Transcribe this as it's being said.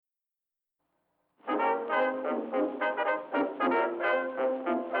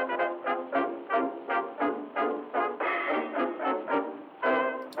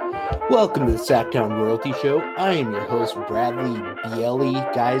Welcome to the Sacktown Royalty Show. I am your host, Bradley Bielli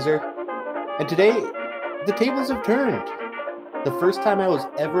Geyser. And today, the tables have turned. The first time I was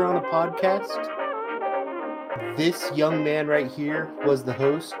ever on a podcast, this young man right here was the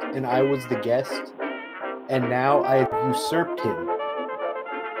host and I was the guest. And now I have usurped him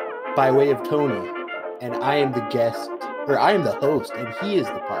by way of Tony. And I am the guest, or I am the host, and he is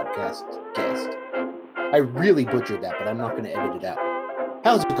the podcast guest. I really butchered that, but I'm not going to edit it out.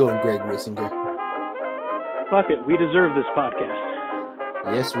 How's it going, Greg Wissinger? Fuck it, we deserve this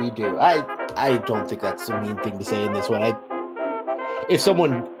podcast. Yes, we do. I don't think that's a mean thing to say in this one. If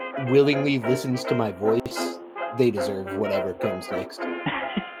someone willingly listens to my voice, they deserve whatever comes next.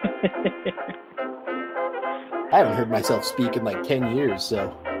 I haven't heard myself speak in like 10 years,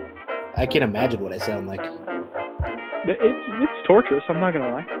 so I can't imagine what I sound like. It's torturous, I'm not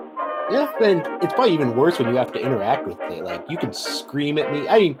gonna lie. Yeah, and it's probably even worse when you have to interact with it. Like, you can scream at me.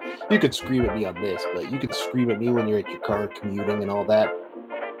 I mean, you could scream at me on this, but you could scream at me when you're at your car commuting and all that.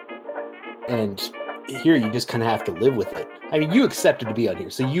 And here you just kind of have to live with it. I mean, you accepted to be on here,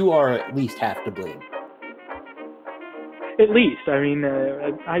 so you are at least half to blame. At least, I mean,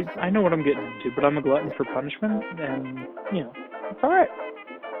 I know what I'm getting into, but I'm a glutton for punishment, and, you know, it's all right.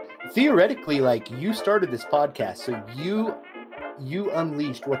 Theoretically, like, you started this podcast, so you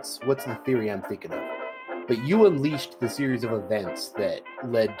unleashed what's the theory I'm thinking of, but you unleashed the series of events that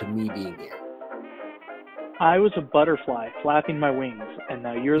led to me being here. I was a butterfly flapping my wings, and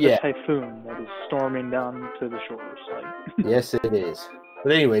now you're the typhoon that is storming down to the shores. Like. Yes, it is.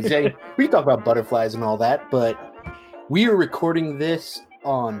 But anyways, we talk about butterflies and all that, but we are recording this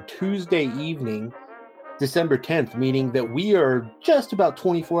on Tuesday evening, December 10th, meaning that we are just about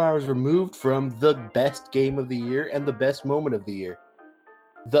 24 hours removed from the best game of the year and the best moment of the year.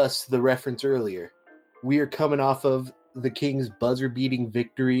 Thus, the reference earlier. We are coming off of the Kings' buzzer-beating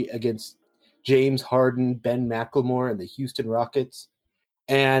victory against James Harden, Ben McLemore, and the Houston Rockets.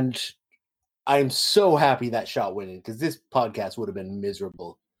 And I'm so happy that shot went in, because this podcast would have been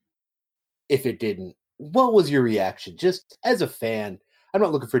miserable if it didn't. What was your reaction? Just as a fan, I'm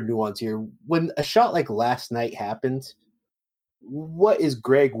not looking for nuance here. When a shot like last night happens, what is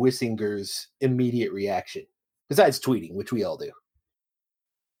Greg Wissinger's immediate reaction? Besides tweeting, which we all do.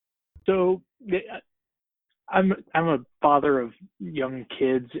 So I'm a father of young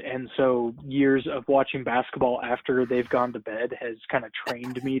kids, and so years of watching basketball after they've gone to bed has kind of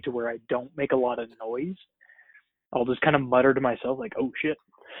trained me to where I don't make a lot of noise. I'll just kind of mutter to myself like, oh shit.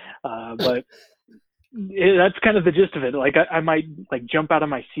 But that's kind of the gist of it. Like I might like jump out of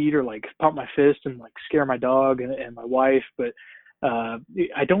my seat or like pump my fist and like scare my dog and my wife, but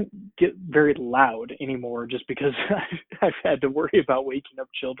I don't get very loud anymore just because I've had to worry about waking up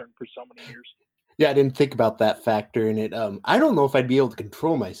children for so many years. Yeah, I didn't think about that factor in it. I don't know if I'd be able to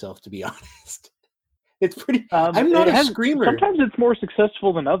control myself, to be honest. It's pretty. I'm not a screamer. Sometimes it's more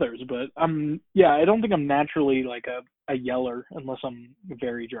successful than others, but I don't think I'm naturally like a yeller unless I'm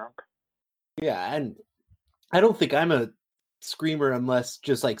very drunk. Yeah, and I don't think I'm a screamer unless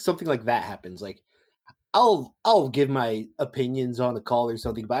just like something like that happens. Like I'll give my opinions on a call or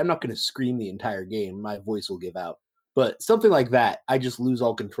something, but I'm not going to scream the entire game. My voice will give out. But something like that, I just lose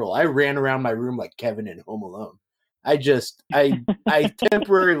all control. I ran around my room like Kevin in Home Alone. I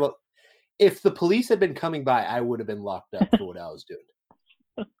temporarily. If the police had been coming by, I would have been locked up for what I was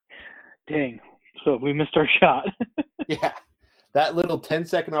doing. Dang. So we missed our shot. Yeah. That little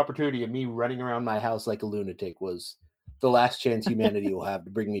 10-second opportunity of me running around my house like a lunatic was the last chance humanity will have to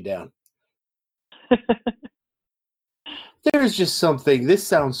bring me down. There's just something, this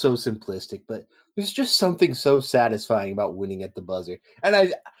sounds so simplistic, but there's just something so satisfying about winning at the buzzer.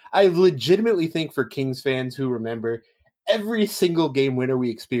 And I legitimately think for Kings fans who remember, every single game winner we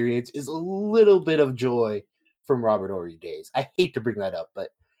experience is a little bit of joy from Robert Horry days. I hate to bring that up,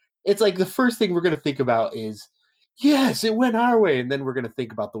 but it's like the first thing we're going to think about is, yes, it went our way, and then we're going to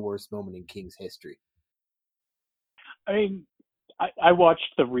think about the worst moment in Kings history. I mean, I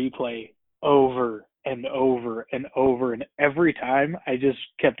watched the replay over and over and over, and every time I just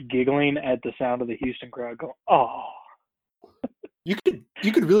kept giggling at the sound of the Houston crowd going, oh. You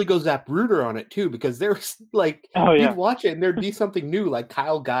could really go Zap Ruder on it too, because there's like, you'd watch it and there'd be something new, like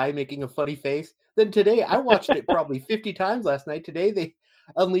Kyle Guy making a funny face. Then today, I watched it probably 50 times last night. Today, they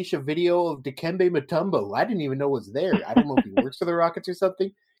unleash a video of Dikembe Mutombo. I didn't even know was there. I don't know if he works for the Rockets or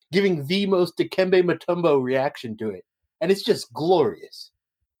something, giving the most Dikembe Mutombo reaction to it. And it's just glorious.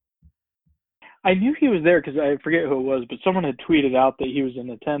 I knew he was there because I forget who it was, but someone had tweeted out that he was in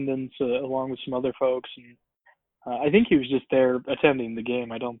attendance along with some other folks. And I think he was just there attending the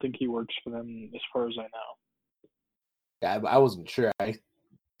game. I don't think he works for them, as far as I know. Yeah, I wasn't sure.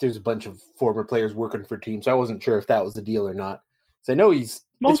 There's a bunch of former players working for teams, so I wasn't sure if that was the deal or not. So I know it's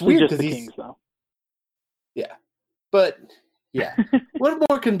Mostly weird just because the he's Kings, though. yeah, but yeah. What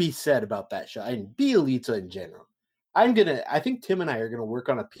more can be said about that shot and Bielitsa in general? I think Tim and I are gonna work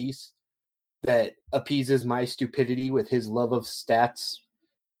on a piece that appeases my stupidity with his love of stats.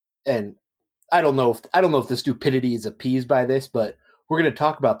 And I don't know if the stupidity is appeased by this, but we're gonna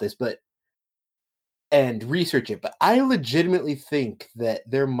talk about this, and research it. But I legitimately think that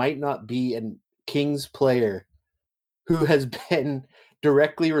there might not be a Kings player who has been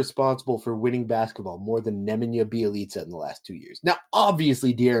directly responsible for winning basketball more than Nemanja Bjelica in the last 2 years. Now,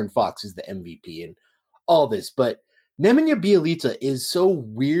 obviously, De'Aaron Fox is the MVP and all this, but Nemanja Bjelica is so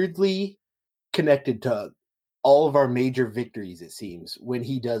weirdly connected to all of our major victories, it seems, when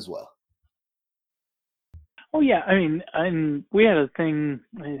he does well. Oh yeah, I mean, and we had a thing.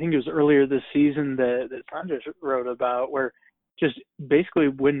 I think it was earlier this season that Sanjay wrote about, where just basically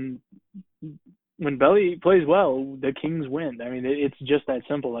when Belly plays well, the Kings win. I mean, it's just that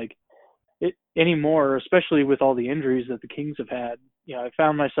simple. Like it anymore, especially with all the injuries that the Kings have had. You know, I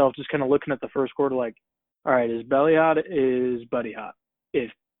found myself just kind of looking at the first quarter, like, all right, is Belly hot? Is Buddy hot?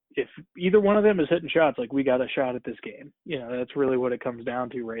 If either one of them is hitting shots, like we got a shot at this game. You know, that's really what it comes down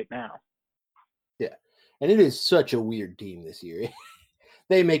to right now. Yeah. And it is such a weird team this year.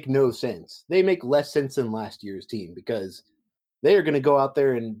 They make no sense. They make less sense than last year's team because they are going to go out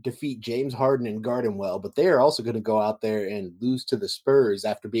there and defeat James Harden and guard him well, but they are also going to go out there and lose to the Spurs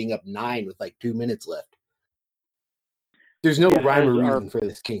after being up 9 with like 2 minutes left. There's no rhyme or reason for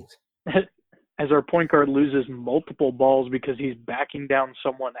this Kings. As our point guard loses multiple balls because he's backing down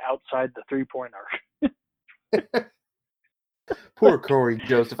someone outside the three-point arc. Poor Corey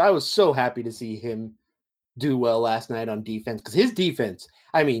Joseph. I was so happy to see him do well last night on defense because his defense,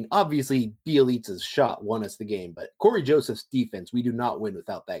 I mean, obviously Bielitsa's shot won us the game, but Corey Joseph's defense, we do not win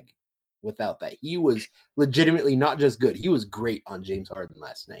without that. He was legitimately not just good, he was great on James Harden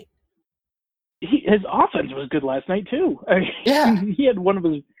last night. His offense was good last night too. I mean, yeah, he had one of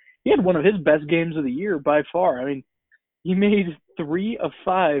his best games of the year by far. I mean, he made 3 of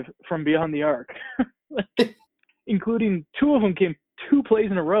 5 from beyond the arc, including 2 of them came 2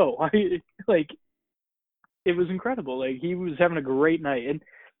 plays in a row. It was incredible. Like he was having a great night, and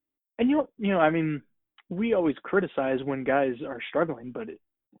you know, I mean, we always criticize when guys are struggling, but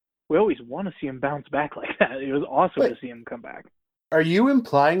we always want to see him bounce back like that. It was awesome to see him come back. Are you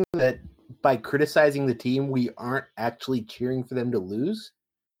implying that by criticizing the team, we aren't actually cheering for them to lose?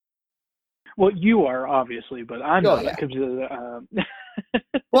 Well, you are obviously, but I'm not. Yeah.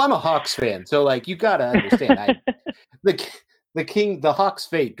 Well, I'm a Hawks fan, so like you gotta understand. The Hawks'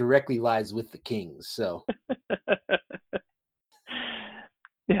 fate directly lies with the Kings. So.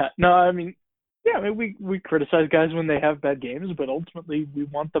 Yeah. No, I mean, we criticize guys when they have bad games, but ultimately we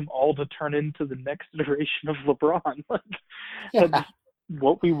want them all to turn into the next iteration of LeBron. That's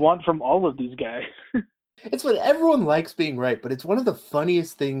what we want from all of these guys. It's what everyone likes being right, but it's one of the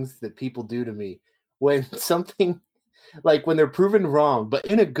funniest things that people do to me when something, like when they're proven wrong, but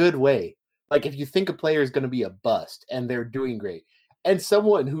in a good way. Like if you think a player is going to be a bust and they're doing great, and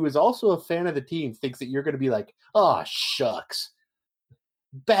someone who is also a fan of the team thinks that you're going to be like, oh, shucks.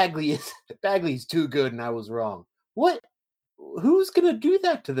 Bagley's too good and I was wrong. What? Who's going to do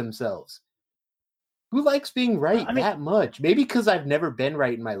that to themselves? Who likes being right that much? Maybe because I've never been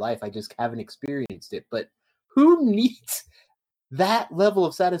right in my life. I just haven't experienced it. But who needs that level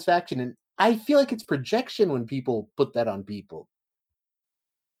of satisfaction? And I feel like it's projection when people put that on people.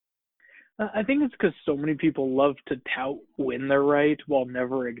 I think it's because so many people love to tout when they're right while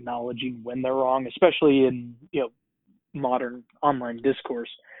never acknowledging when they're wrong, especially in modern online discourse.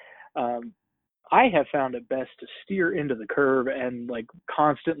 I have found it best to steer into the curve and like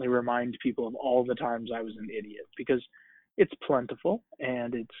constantly remind people of all the times I was an idiot because it's plentiful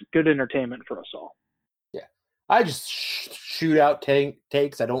and it's good entertainment for us all. Yeah. I just shoot out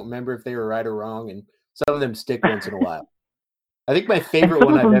takes. I don't remember if they were right or wrong, and some of them stick once in a while. I think my favorite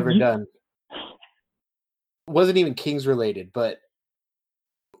one I've ever done wasn't even Kings related, but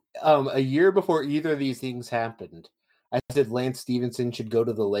a year before either of these things happened, I said Lance Stevenson should go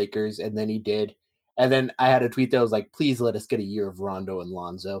to the Lakers, and then he did. And then I had a tweet that was like, please let us get a year of Rondo and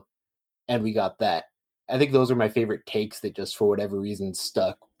Lonzo. And we got that. I think those are my favorite takes that just for whatever reason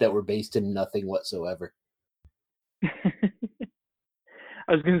stuck, that were based in nothing whatsoever.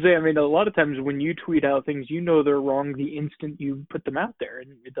 I was going to say, I mean, a lot of times when you tweet out things, you know they're wrong the instant you put them out there,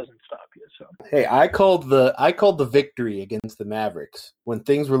 and it doesn't stop you. So Hey, I called the victory against the Mavericks when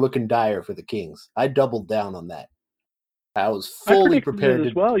things were looking dire for the Kings. I doubled down on that. I was I fully predicted prepared it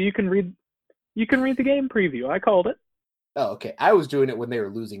as well. You can read the game preview. I called it. Oh, okay. I was doing it when they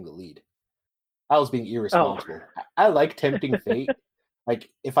were losing the lead. I was being irresponsible. I like tempting fate. Like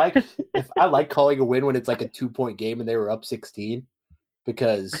if I like calling a win when it's like a 2-point game and they were up 16,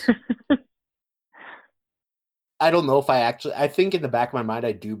 because I don't know if I think in the back of my mind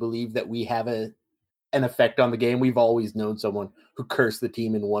I do believe that we have an effect on the game. We've always known someone who cursed the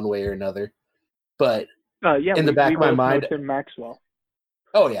team in one way or another. But in the back of my mind, Tim Maxwell.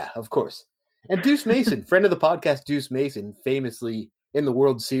 Oh yeah, of course. And Deuce Mason, friend of the podcast, Deuce Mason, famously in the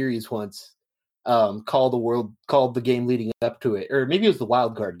World Series once, called the game leading up to it, or maybe it was the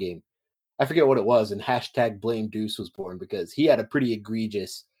wild card game. I forget what it was, and hashtag blame Deuce was born because he had a pretty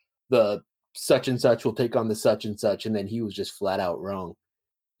egregious, the such and such will take on the such and such, and then he was just flat out wrong.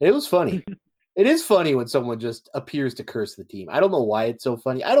 It was funny. It is funny when someone just appears to curse the team. I don't know why it's so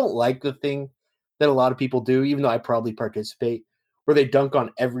funny. I don't like the thing that a lot of people do, even though I probably participate, where they dunk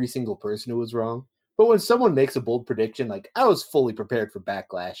on every single person who was wrong. But when someone makes a bold prediction, like I was fully prepared for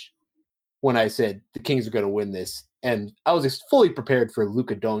backlash when I said the Kings are going to win this. And I was fully prepared for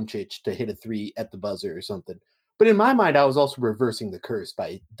Luka Doncic to hit a 3 at the buzzer or something. But in my mind, I was also reversing the curse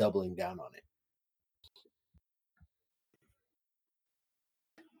by doubling down on it.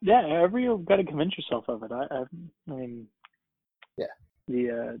 Yeah, you've got to convince yourself of it. I mean,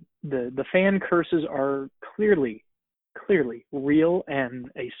 yeah, the fan curses are clearly real,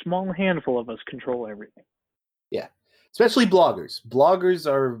 and a small handful of us control everything. Yeah, especially bloggers.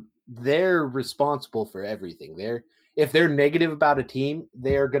 They're responsible for everything. If they're negative about a team,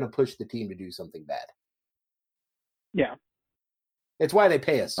 they're going to push the team to do something bad. Yeah, it's why they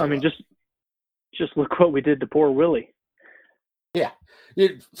pay us. So I mean, just look what we did to poor Willie. Yeah.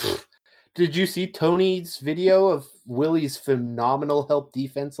 Did you see Tony's video of Willie's phenomenal help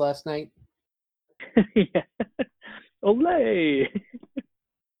defense last night? Yeah. Olay!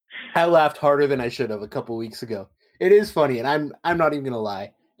 I laughed harder than I should have a couple weeks ago. It is funny, and I'm not even gonna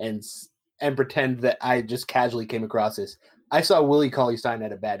lie and pretend that I just casually came across this. I saw Willie Cauley-Stein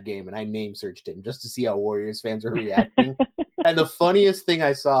had a bad game, and I name searched him just to see how Warriors fans were reacting. And the funniest thing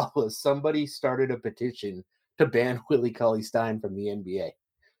I saw was somebody started a petition to ban Willie Cauley-Stein from the NBA.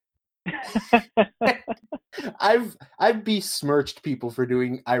 I've besmirched people for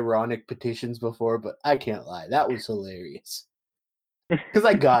doing ironic petitions before, but I can't lie. That was hilarious. Because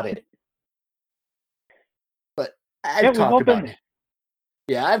I got it. But I've talked about him.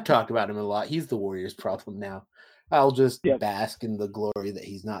 Yeah, I've talked about him a lot. He's the Warriors' problem now. I'll just bask in the glory that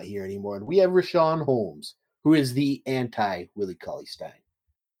he's not here anymore. And we have Richaun Holmes, who is the anti-Willie Cauley-Stein.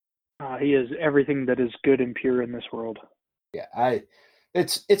 He is everything that is good and pure in this world. Yeah,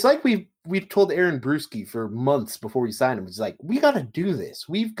 it's like we've told Aaron Brewski for months before we signed him. It's like, we got to do this.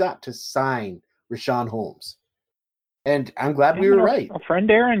 We've got to sign Richaun Holmes. And I'm glad we were right. Our friend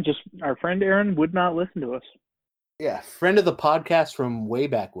Aaron would not listen to us. Yeah, friend of the podcast from way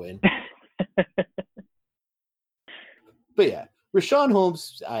back when. But yeah, Richaun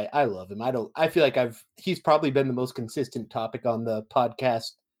Holmes, I love him. I feel like he's probably been the most consistent topic on the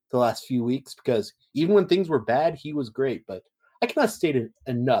podcast the last few weeks, because even when things were bad, he was great. But I cannot state it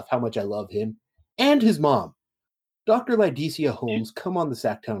enough how much I love him and his mom. Dr. Lydecia Holmes, come on the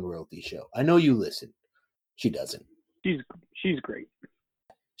Sacktown Royalty Show. I know you listen. She doesn't. She's great.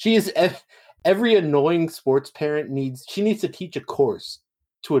 She is every annoying sports parent needs to teach a course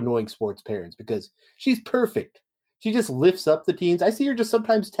to annoying sports parents, because she's perfect. She just lifts up the teens. I see her just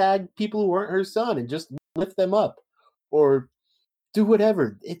sometimes tag people who aren't her son and just lift them up or do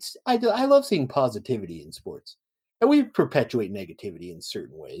whatever. I love seeing positivity in sports. And we perpetuate negativity in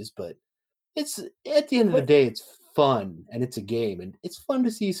certain ways, but it's at the end of the day, it's fun and it's a game, and it's fun to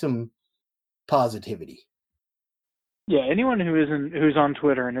see some positivity. Yeah, anyone who's on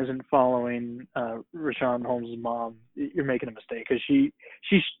Twitter and isn't following Richaun Holmes' mom, you're making a mistake, because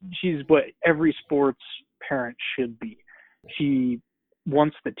she's what every sports parent should be. She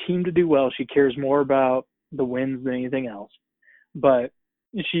wants the team to do well. She cares more about the wins than anything else. But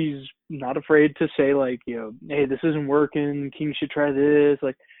she's not afraid to say, like, hey, this isn't working. King should try this.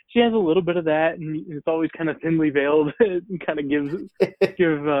 Like, she has a little bit of that, and it's always kind of thinly veiled and kind of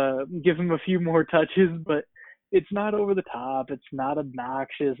give him a few more touches, but it's not over the top. It's not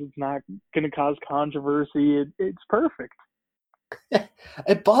obnoxious. It's not going to cause controversy. It's perfect.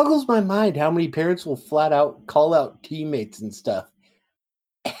 It boggles my mind how many parents will flat out call out teammates and stuff.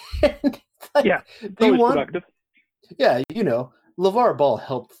 Yeah, they want productive. Yeah, LeVar Ball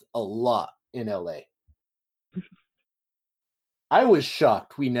helped a lot in LA. I was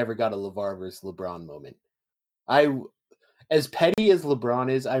shocked we never got a LeVar versus LeBron moment. As petty as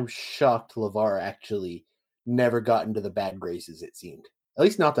LeBron is, I'm shocked LeVar actually never got into the bad graces, it seemed. At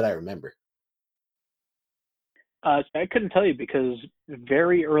least not that I remember. I couldn't tell you because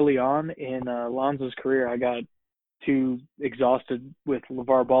very early on in Lonzo's career, I got too exhausted with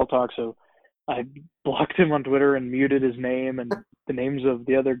LeVar Ball talk, so I blocked him on Twitter and muted his name and the names of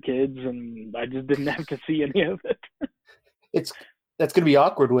the other kids, and I just didn't have to see any of it. That's going to be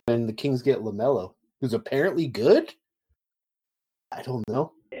awkward when the Kings get LaMelo, who's apparently good. I don't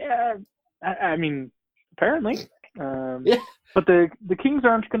know. Yeah, I mean, apparently. Yeah. But the Kings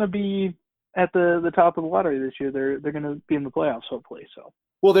aren't going to be at the top of the lottery this year. They're going to be in the playoffs, hopefully. So.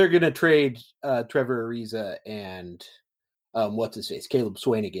 Well, they're going to trade Trevor Ariza and what's his face, Caleb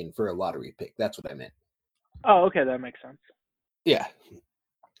Swanigan for a lottery pick. That's what I meant. Oh, okay, that makes sense. Yeah,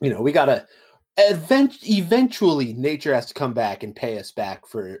 we gotta eventually nature has to come back and pay us back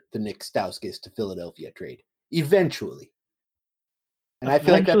for the Nick Stauskas to Philadelphia trade. Eventually. And I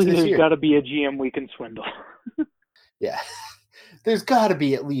feel like that's this year. There's got to be a GM we can swindle. Yeah. There's got to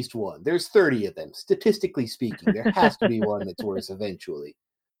be at least one. There's 30 of them. Statistically speaking, there has to be one that's worse eventually.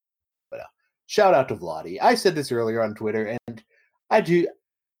 But shout out to Vlade. I said this earlier on Twitter, and I do.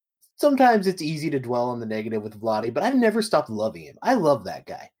 Sometimes it's easy to dwell on the negative with Vlade, but I've never stopped loving him. I love that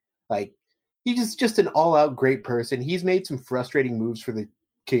guy. Like, he's just an all-out great person. He's made some frustrating moves for the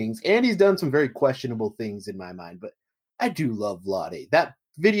Kings, and he's done some very questionable things in my mind, but I do love Vlade. That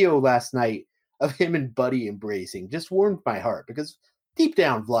video last night of him and Buddy embracing just warmed my heart because deep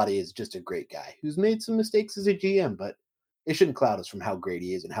down, Vlade is just a great guy who's made some mistakes as a GM, but it shouldn't cloud us from how great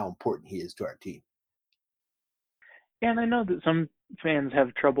he is and how important he is to our team. Yeah, and I know that some fans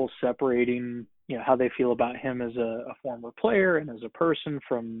have trouble separating, how they feel about him as a former player and as a person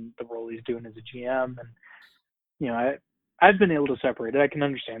from the role he's doing as a GM. And, I've been able to separate it. I can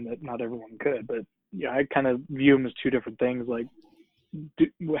understand that not everyone could, but I kind of view him as two different things. Like,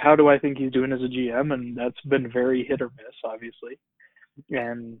 how do I think he's doing as a GM? And that's been very hit or miss, obviously.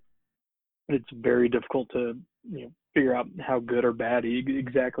 And it's very difficult to figure out how good or bad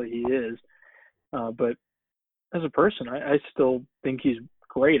exactly he is. But as a person, I still think he's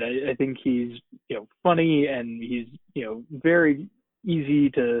great. I think he's funny, and he's very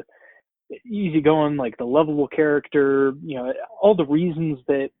easygoing, like the lovable character. All the reasons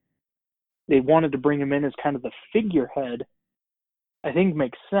that they wanted to bring him in as kind of the figurehead, I think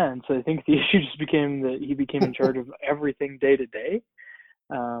makes sense. I think the issue just became that he became in charge of everything day to day,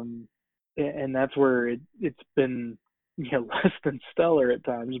 and that's where it's been less than stellar at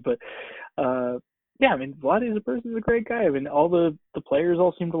times. But yeah, I mean, Vlade as a person is a great guy. I mean, all the players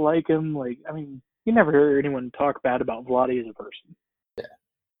all seem to like him. Like, I mean, you never hear anyone talk bad about Vlade as a person. Yeah.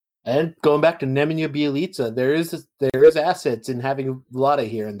 And going back to Nemanja Bjelica, there is assets in having Vlade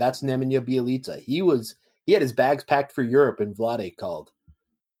here, and that's Nemanja Bjelica. He had his bags packed for Europe, and Vlade called.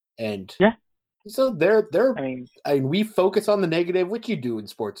 And yeah, so they're. I mean, we focus on the negative, which you do in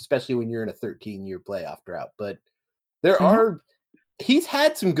sports, especially when you're in a 13-year playoff drought. But he's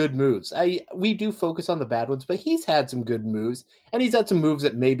had some good moves. We do focus on the bad ones, but he's had some good moves, and he's had some moves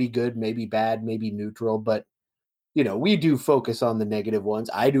that may be good, maybe bad, maybe neutral, but we do focus on the negative ones.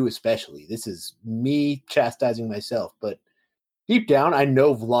 I do especially. This is me chastising myself, but deep down, I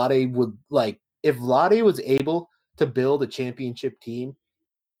know Vlade would if Vlade was able to build a championship team,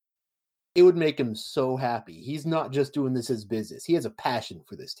 it would make him so happy. He's not just doing this as business. He has a passion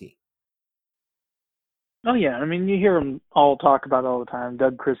for this team. Oh, yeah. I mean, you hear them all talk about it all the time.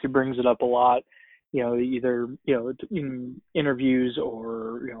 Doug Christie brings it up a lot, either, in interviews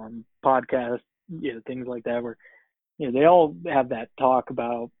or, on podcasts, things like that, where, they all have that talk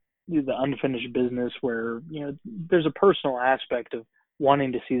about the unfinished business where, there's a personal aspect of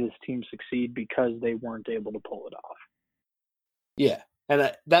wanting to see this team succeed because they weren't able to pull it off. Yeah.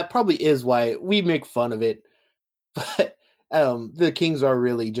 And that probably is why we make fun of it. But the Kings are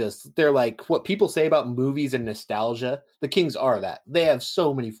really they're like what people say about movies and nostalgia. The Kings are that. They have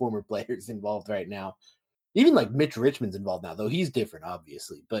so many former players involved right now. Even like Mitch Richmond's involved now, though he's different,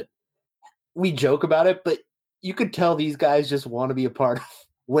 obviously. But we joke about it, but you could tell these guys just want to be a part of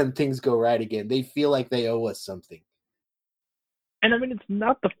when things go right again. They feel like they owe us something. And I mean, it's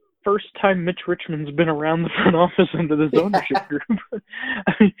not the first time Mitch Richmond's been around the front office under this ownership group.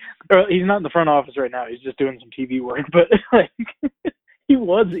 I mean, he's not in the front office right now. He's just doing some TV work, but he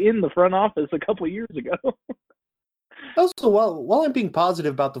was in the front office a couple of years ago. Also, while I'm being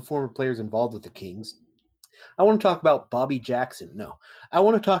positive about the former players involved with the Kings, I want to talk about Bobby Jackson. No, I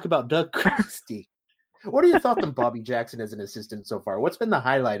want to talk about Doug Christie. What are your thoughts on Bobby Jackson as an assistant so far? What's been the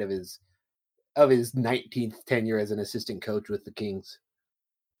highlight of his 19th tenure as an assistant coach with the Kings?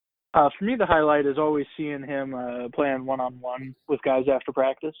 For me, the highlight is always seeing him playing one-on-one with guys after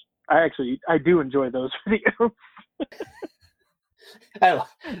practice. I do enjoy those videos.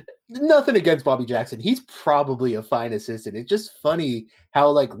 Nothing against Bobby Jackson. He's probably a fine assistant. It's just funny how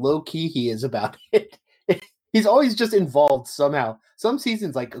like low key he is about it. He's always just involved somehow. Some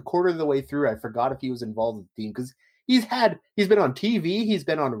seasons, like a quarter of the way through, I forgot if he was involved with the team because he's been on TV, he's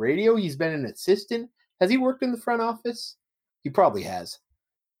been on radio, he's been an assistant. Has he worked in the front office? He probably has.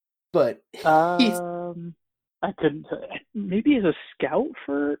 But he's I couldn't. Maybe as a scout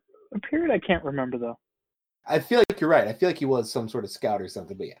for a period. I can't remember though. I feel like you're right. I feel like he was some sort of scout or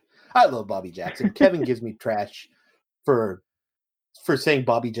something. But yeah, I love Bobby Jackson. Kevin gives me trash for saying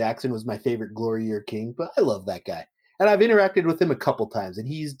Bobby Jackson was my favorite glory year King, but I love that guy. And I've interacted with him a couple times, and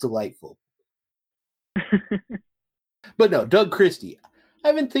he's delightful. But no, Doug Christie.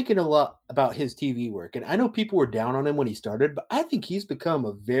 I've been thinking a lot about his TV work, and I know people were down on him when he started, but I think he's become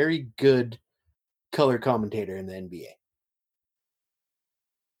a very good color commentator in the NBA.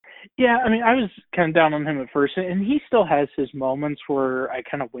 Yeah, I mean, I was kind of down on him at first, and he still has his moments where I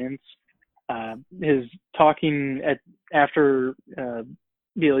kind of wince. His talking after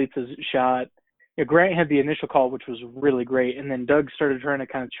Bielitsa's shot. You know, Grant had the initial call, which was really great, and then Doug started trying to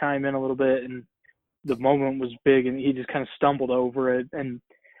kind of chime in a little bit, and the moment was big, and he just kind of stumbled over it.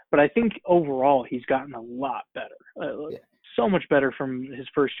 But I think overall he's gotten a lot better, so much better from his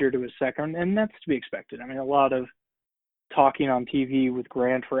first year to his second, and that's to be expected. I mean, a lot of talking on TV with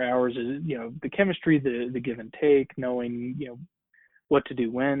Grant for hours is, you know, the chemistry, the give and take, knowing, you know, what to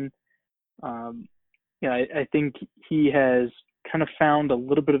do when. I think he has kind of found a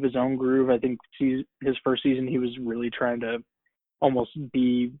little bit of his own groove. I think his first season he was really trying to almost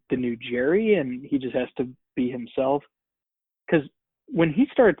be the new Jerry, and he just has to be himself. Because when he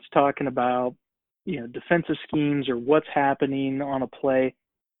starts talking about, you know, defensive schemes or what's happening on a play,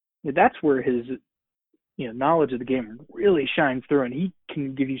 that's where his, you know, knowledge of the game really shines through, and he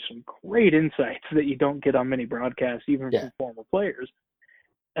can give you some great insights that you don't get on many broadcasts, even from former players.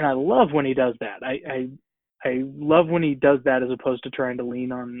 And I love when he does that. I love when he does that as opposed to trying to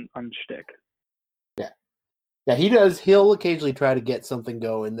lean on shtick. Yeah, he does. He'll occasionally try to get something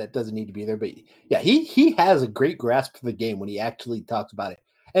going that doesn't need to be there. But yeah, he has a great grasp for the game when he actually talks about it.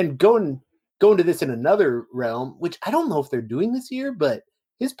 And going to this in another realm, which I don't know if they're doing this year, but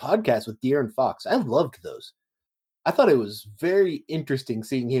his podcast with De'Aaron Fox, I loved those. I thought it was very interesting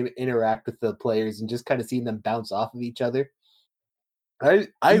seeing him interact with the players and just kind of seeing them bounce off of each other. I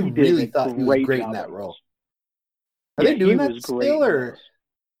really thought he was great in that role. Are they doing that still, or?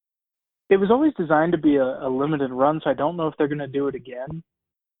 It was always designed to be a limited run, so I don't know if they're going to do it again.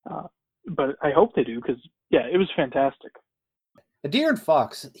 But I hope they do because, yeah, it was fantastic. De'Aaron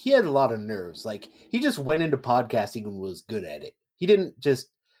Fox, he had a lot of nerves. Like, he just went into podcasting and was good at it. He didn't just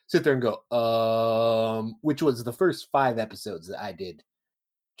sit there and go, which was the first 5 episodes that I did.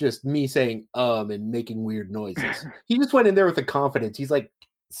 Just me saying, and making weird noises. He just went in there with a confidence. He's like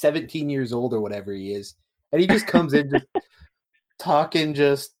 17 years old or whatever he is. And he just comes in just talking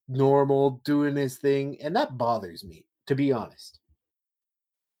just normal, doing his thing. And that bothers me, to be honest.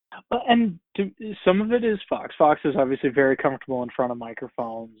 And some of it is Fox. Fox is obviously very comfortable in front of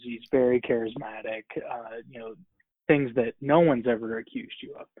microphones. He's very charismatic, things that no one's ever accused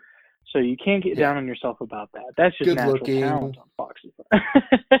you of. So you can't get down on yourself about that. That's just natural talent on Fox's part.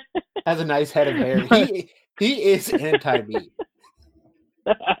 Has a nice head of hair. He is anti-me.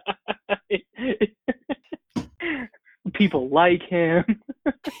 People like him.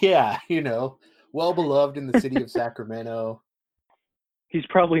 Yeah, well beloved in the city of Sacramento. He's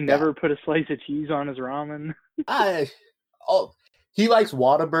probably never put a slice of cheese on his ramen. He likes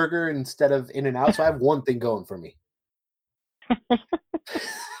Whataburger instead of In-N-Out, so I have one thing going for me.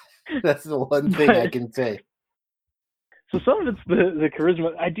 That's the one thing I can say. So some of it's the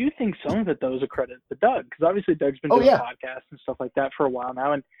charisma. I do think some of it, though, is a credit to Doug, because obviously Doug's been doing podcasts and stuff like that for a while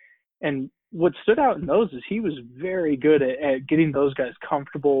now. And what stood out in those is he was very good at getting those guys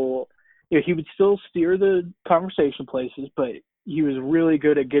comfortable. He would still steer the conversation places, but he was really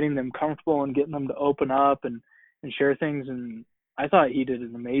good at getting them comfortable and getting them to open up and share things. And I thought he did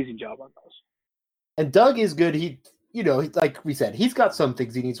an amazing job on those. And Doug is good. He like we said, he's got some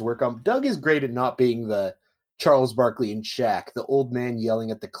things he needs to work on. Doug is great at not being the Charles Barkley and Shaq, the old man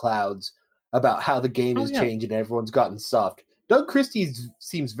yelling at the clouds about how the game is changing and everyone's gotten soft. Doug Christie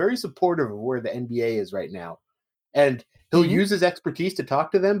seems very supportive of where the NBA is right now. And he'll use his expertise to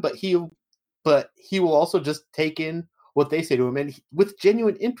talk to them, but he will also just take in what they say to him, and with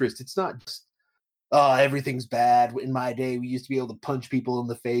genuine interest. It's not just oh, everything's bad. In my day, we used to be able to punch people in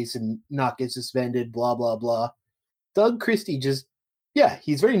the face and not get suspended, blah, blah, blah. Doug Christie just, yeah,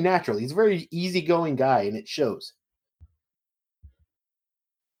 he's very natural. He's a very easygoing guy, and it shows.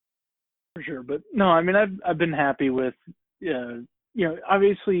 For sure. But no, I mean, I've been happy with,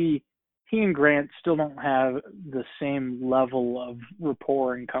 obviously he and Grant still don't have the same level of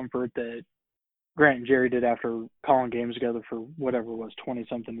rapport and comfort that Grant and Jerry did after calling games together for whatever it was, 20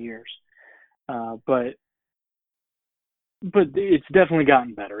 something years. But it's definitely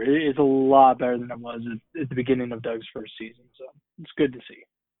gotten better. It's a lot better than it was at the beginning of Doug's first season. So it's good to see.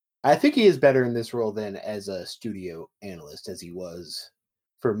 I think he is better in this role than as a studio analyst as he was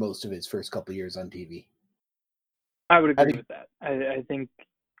for most of his first couple years on TV. I would agree with that. I think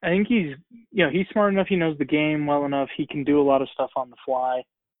he's he's smart enough. He knows the game well enough. He can do a lot of stuff on the fly.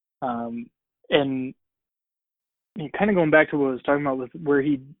 And kind of going back to what I was talking about with where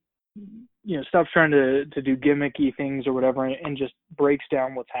he stops trying to do gimmicky things or whatever and just breaks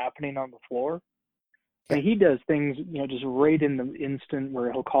down what's happening on the floor. I mean, he does things, just right in the instant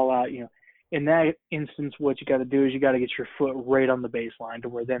where he'll call out, in that instance, what you got to do is you got to get your foot right on the baseline to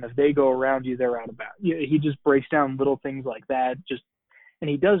where then if they go around you, they're out of bounds. He just breaks down little things like that. And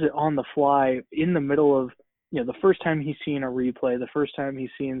he does it on the fly in the middle of, the first time he's seeing a replay, the first time he's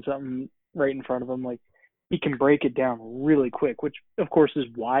seeing something right in front of him, like he can break it down really quick, which of course is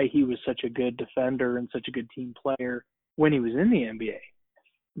why he was such a good defender and such a good team player when he was in the NBA.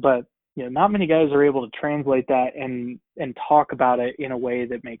 But not many guys are able to translate that and talk about it in a way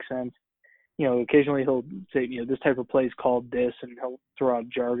that makes sense. Occasionally he'll say, this type of play is called this, and he'll throw out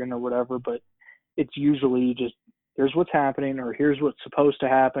jargon or whatever, but it's usually just, here's what's happening, or here's what's supposed to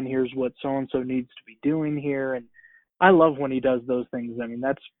happen, here's what so-and-so needs to be doing here. And I love when he does those things. I mean,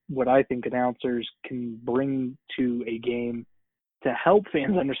 that's what I think announcers can bring to a game to help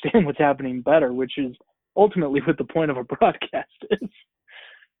fans understand what's happening better, which is ultimately what the point of a broadcast is.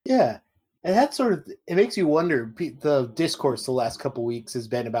 Yeah. And that it makes you wonder, the discourse the last couple weeks has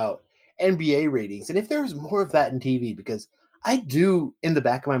been about NBA ratings. And if there's more of that in TV, because I do, in the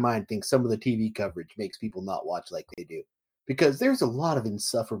back of my mind, think some of the TV coverage makes people not watch like they do. Because there's a lot of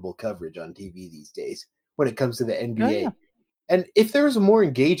insufferable coverage on TV these days when it comes to the NBA. Oh, yeah. And if there was a more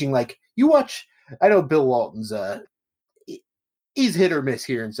engaging, like you watch, I know Bill Walton's, he's hit or miss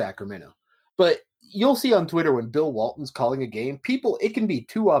here in Sacramento, but you'll see on Twitter when Bill Walton's calling a game, it can be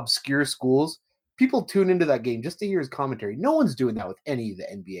two obscure schools. People tune into that game just to hear his commentary. No one's doing that with any of the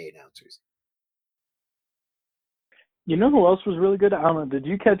NBA announcers. You know who else was really good? I don't know. Did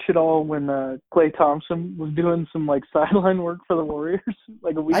you catch it all when Klay Thompson was doing some sideline work for the Warriors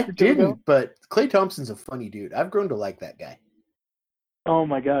like a week or two ago? But Klay Thompson's a funny dude. I've grown to like that guy. Oh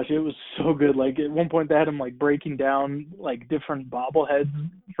my gosh, it was so good. At one point they had him breaking down different bobbleheads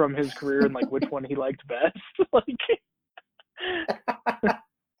from his career and which one he liked best.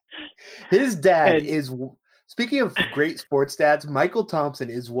 His dad is, speaking of great sports dads, Michael Thompson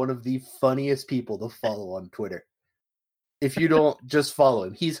is one of the funniest people to follow on Twitter. If you don't just follow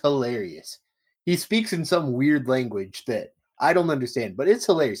him, he's hilarious. He speaks in some weird language that I don't understand, but it's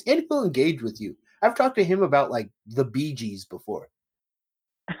hilarious. And he'll engage with you. I've talked to him about the Bee Gees before.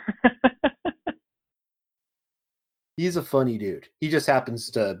 He's a funny dude. He just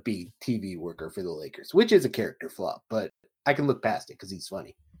happens to be TV worker for the Lakers, which is a character flaw, but I can look past it because he's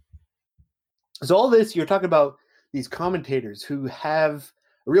funny. So all this, you're talking about these commentators who have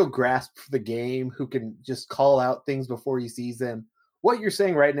a real grasp for the game, who can just call out things before he sees them. What you're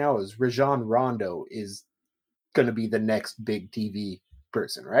saying right now is Rajon Rondo is going to be the next big TV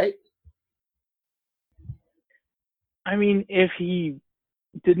person, right? I mean, if he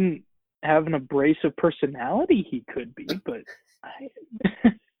didn't have an abrasive personality, he could be, but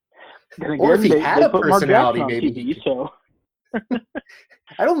or if he had a personality, maybe TV, so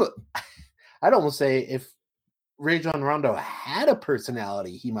I'd almost say if Rajon Rondo had a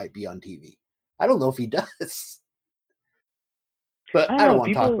personality, he might be on TV. I don't know if he does, but I don't want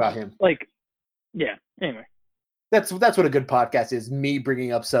to talk about him. Yeah. Anyway, that's what a good podcast is: me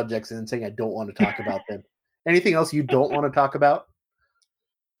bringing up subjects and saying I don't want to talk about them. Anything else you don't want to talk about?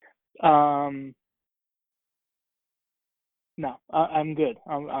 No, I'm good.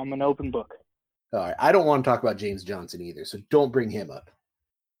 I'm an open book. All right. I don't want to talk about James Johnson either, so don't bring him up.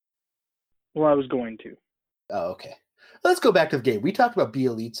 Well, I was going to. Oh, okay. Let's go back to the game. We talked about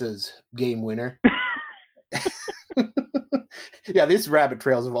Bielitsa's game winner. Yeah, these rabbit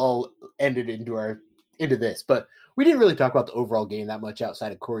trails have all ended into this, but we didn't really talk about the overall game that much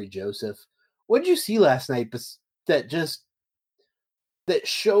outside of Corey Joseph. What did you see last night that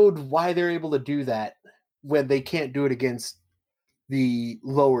showed why they're able to do that when they can't do it against the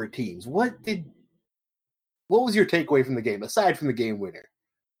lower teams? What did what was your takeaway from the game, aside from the game winner?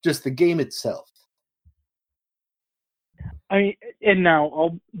 Just the game itself. And now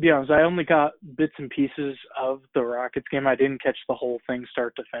I'll be honest, I only got bits and pieces of the Rockets game. I didn't catch the whole thing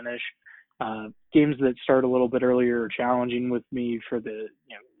start to finish. Games that start a little bit earlier are challenging with me for I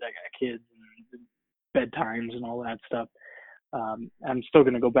got kids and bedtimes and all that stuff. I'm still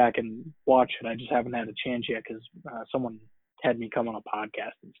going to go back and watch it. I just haven't had a chance yet because someone had me come on a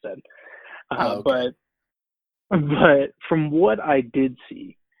podcast instead. Okay. But from what I did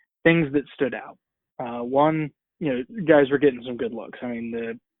see, things that stood out. One, guys were getting some good looks. I mean,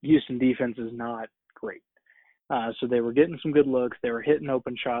 the Houston defense is not great. So they were getting some good looks. They were hitting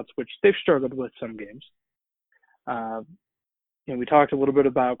open shots, which they've struggled with some games. We talked a little bit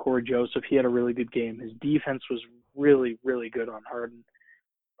about Corey Joseph. He had a really good game. His defense was really, really good on Harden.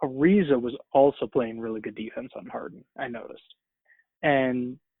 Ariza was also playing really good defense on Harden, I noticed.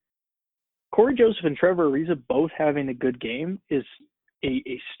 And Corey Joseph and Trevor Ariza both having a good game is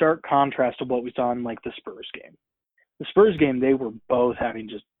a stark contrast to what we saw in, like, the Spurs game. The Spurs game, they were both having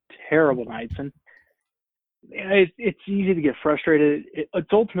just terrible nights. And it's easy to get frustrated.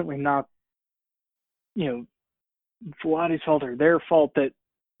 It's ultimately not, Vlade's fault or their fault that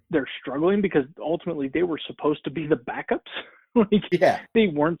they're struggling, because ultimately they were supposed to be the backups. They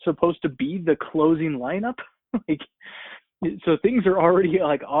weren't supposed to be the closing lineup. So things are already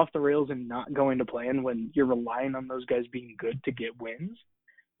like off the rails and not going to plan when you're relying on those guys being good to get wins.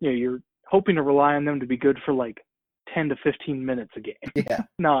 You're hoping to rely on them to be good for like 10 to 15 minutes a game. Yeah.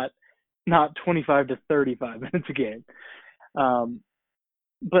 not 25 to 35 minutes a game.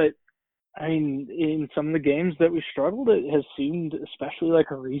 But I mean, in some of the games that we struggled, it has seemed, especially like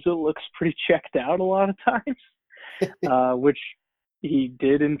Ariza looks pretty checked out a lot of times, which he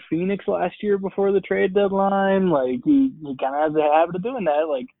did in Phoenix last year before the trade deadline. Like he kind of has a habit of doing that.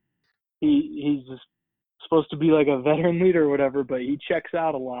 Like he's just supposed to be like a veteran leader or whatever, but he checks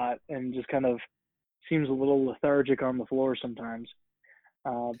out a lot and just kind of seems a little lethargic on the floor sometimes.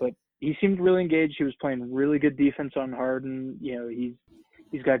 But he seemed really engaged. He was playing really good defense on Harden.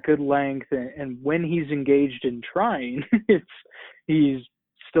 He's got good length, and when he's engaged in trying, he's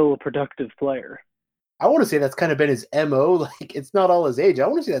still a productive player. I want to say that's kind of been his MO. Like, it's not all his age. I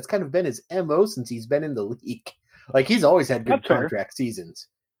want to say that's kind of been his MO since he's been in the league. Like, he's always had good contract seasons.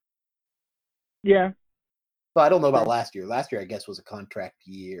 Yeah. But I don't know about last year. Last year, I guess, was a contract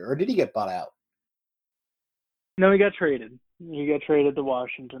year. Or did he get bought out? No, he got traded. He got traded to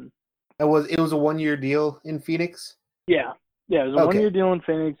Washington. It was a one-year deal in Phoenix? Yeah. Yeah, it was a one-year deal in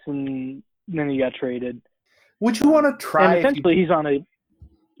Phoenix, and then he got traded. Would you want to try? And essentially,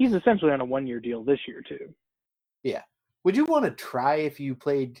 he's essentially on a one-year deal this year too. Yeah. Would you want to try if you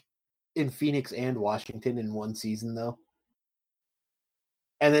played in Phoenix and Washington in one season, though?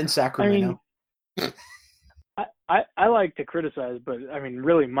 And then Sacramento? I mean, I like to criticize, but I mean,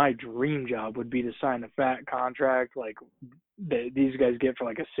 really, my dream job would be to sign a fat contract like these guys get for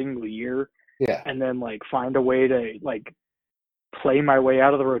like a single year. Yeah. And then like find a way to like play my way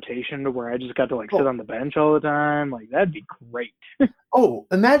out of the rotation to where I just got to like sit on the bench all the time. Like, that'd be great.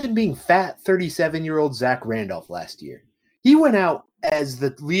 Imagine being fat 37-year-old Zach Randolph last year. He went out as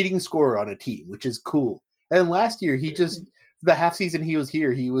the leading scorer on a team, which is cool. And last year, the half season he was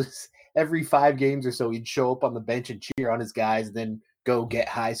here, he was every 5 games or so, he'd show up on the bench and cheer on his guys and then go get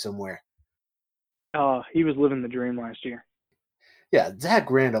high somewhere. He was living the dream last year. Yeah, Zach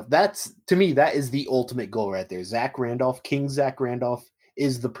Randolph, to me, that is the ultimate goal right there. Zach Randolph, King Zach Randolph,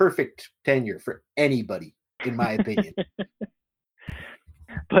 is the perfect tenure for anybody, in my opinion.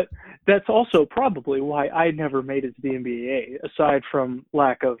 But that's also probably why I never made it to the NBA, aside from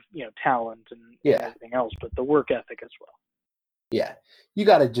lack of, talent and everything else, but the work ethic as well. Yeah, you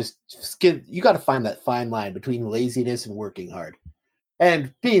got to find that fine line between laziness and working hard.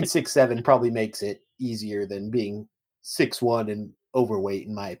 And being 6'7" probably makes it easier than being 6'1" and overweight,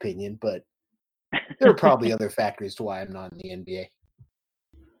 in my opinion, but there are probably other factors to why I'm not in the NBA.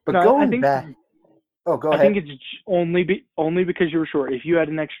 But go ahead. I think it's only because you were short. If you had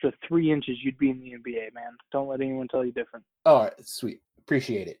an extra 3 inches, you'd be in the NBA, man. Don't let anyone tell you different. All right, sweet.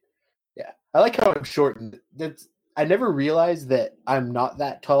 Appreciate it. Yeah, I like how I'm short. I never realized that I'm not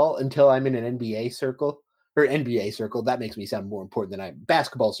that tall until I'm in an NBA circle. Or NBA circle. That makes me sound more important than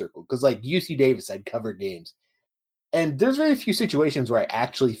basketball circle. Because like UC Davis, I'd cover games. And there's very few situations where I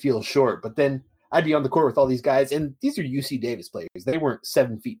actually feel short, but then I'd be on the court with all these guys, and these are UC Davis players. They weren't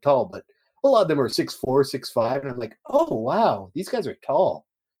 7 feet tall, but a lot of them are 6'4", 6'5", and I'm like, oh, wow, these guys are tall.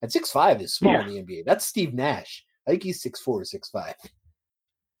 And 6'5" is small in the NBA. That's Steve Nash. I think he's 6'4", 6'5".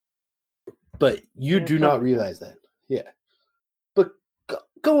 But you do not realize that. Yeah. But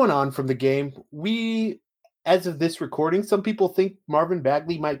going on from the game, we as of this recording, some people think Marvin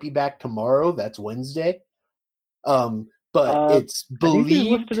Bagley might be back tomorrow. That's Wednesday. But it's I think he's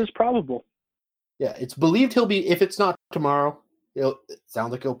listed believed. as probable. Yeah, it's believed he'll be. If it's not tomorrow, it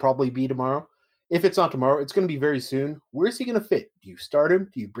sounds like it'll probably be tomorrow. If it's not tomorrow, it's going to be very soon. Where's he going to fit? Do you start him?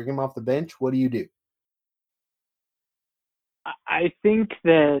 Do you bring him off the bench? What do you do? I think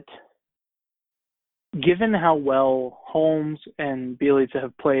that given how well Holmes and Bielitsa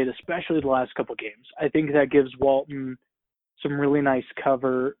have played, especially the last couple games, I think that gives Walton some really nice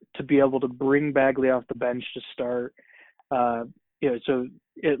cover to be able to bring Bagley off the bench to start. So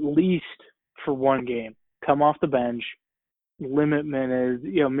at least for one game, come off the bench, limit minutes.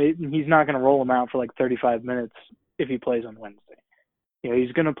 He's not going to roll him out for like 35 minutes if he plays on Wednesday.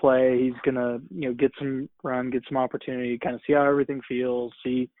 He's going to play. He's going to, get some run, get some opportunity, kind of see how everything feels,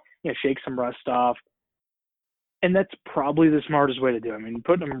 shake some rust off. And that's probably the smartest way to do it. I mean,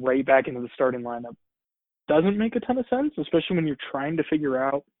 putting him right back into the starting lineup doesn't make a ton of sense, especially when you're trying to figure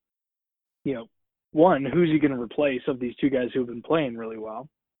out, one, who's he going to replace of these two guys who have been playing really well?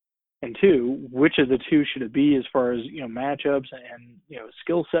 And two, which of the two should it be as far as, matchups and,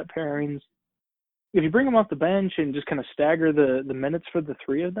 skill set pairings? If you bring them off the bench and just kind of stagger the minutes for the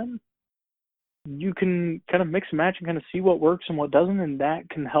three of them, you can kind of mix and match and kind of see what works and what doesn't, and that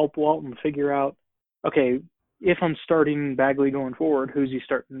can help Walton figure out, okay, if I'm starting Bagley going forward, who's he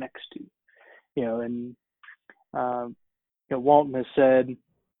starting next to? Walton has said,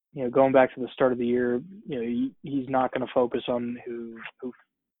 going back to the start of the year, he's not going to focus on who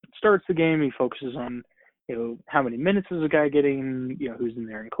starts the game. He focuses on, how many minutes is a guy getting, who's in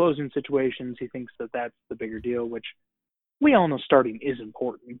there in closing situations. He thinks that that's the bigger deal, which we all know starting is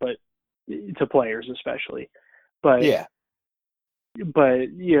important, but to players especially. But yeah,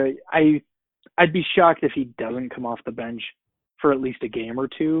 I'd be shocked if he doesn't come off the bench for at least a game or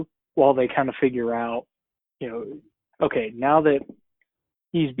two while they kind of figure out, okay, now that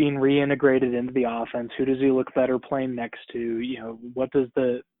he's being reintegrated into the offense, who does he look better playing next to? What does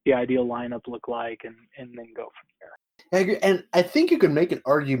the ideal lineup look like, and then go from there. I agree. And I think you can make an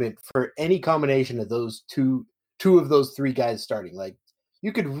argument for any combination of those two of those three guys starting. Like,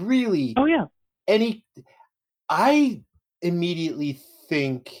 you could really. Oh yeah. I immediately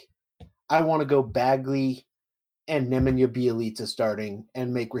think I want to go Bagley and Nemanja Bjelica starting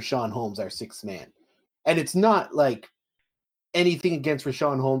and make Richaun Holmes our sixth man. And it's not like anything against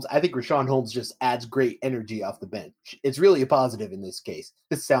Richaun Holmes. I think Richaun Holmes just adds great energy off the bench. It's really a positive in this case.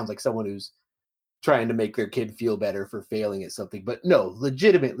 This sounds like someone who's trying to make their kid feel better for failing at something. But no,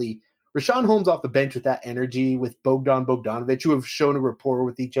 legitimately, Richaun Holmes off the bench with that energy, with Bogdanovic, who have shown a rapport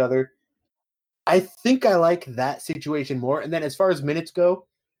with each other. I think I like that situation more. And then as far as minutes go,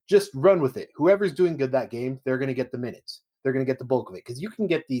 just run with it. Whoever's doing good that game, they're going to get the minutes. They're going to get the bulk of it. Because you can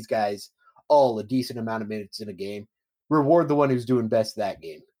get these guys all a decent amount of minutes in a game. Reward the one who's doing best that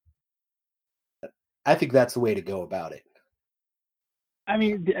game. I think that's the way to go about it. I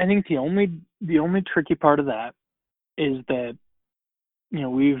mean, I think the only tricky part of that is that,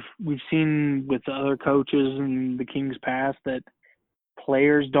 we've seen with other coaches in the Kings past that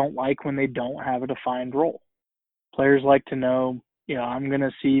players don't like when they don't have a defined role. Players like to know, I'm going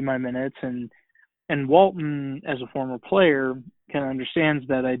to see my minutes, and Walton, as a former player, kind of understands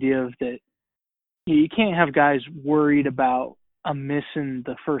that idea of that you can't have guys worried about a miss in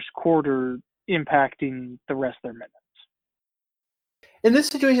the first quarter impacting the rest of their minutes. In this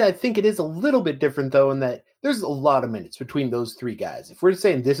situation, I think it is a little bit different, though, in that there's a lot of minutes between those three guys. If we're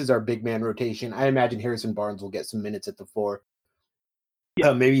saying this is our big man rotation, I imagine Harrison Barnes will get some minutes at the four.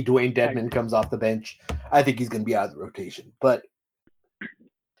 Yeah. Maybe Dwayne Dedmon comes off the bench. I think he's going to be out of the rotation. But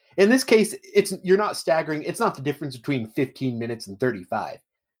in this case, you're not staggering. It's not the difference between 15 minutes and 35.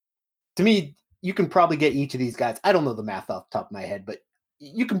 To me, you can probably get each of these guys. I don't know the math off the top of my head, but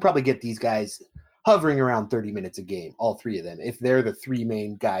you can probably get these guys hovering around 30 minutes a game, all three of them, if they're the three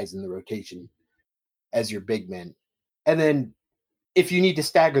main guys in the rotation as your big men. And then if you need to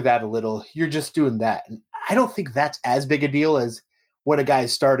stagger that a little, you're just doing that. And I don't think that's as big a deal as when a guy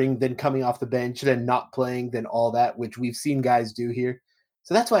is starting, then coming off the bench, then not playing, then all that, which we've seen guys do here.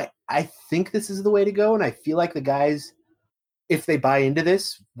 So that's why I think this is the way to go. And I feel like the guys, if they buy into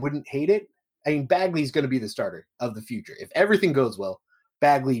this, wouldn't hate it. I mean, Bagley's going to be the starter of the future. If everything goes well,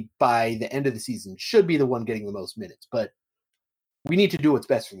 Bagley, by the end of the season, should be the one getting the most minutes. But we need to do what's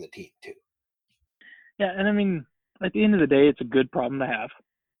best for the team, too. Yeah, and I mean, at the end of the day, it's a good problem to have.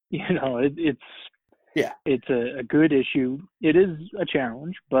 It's a good issue. It is a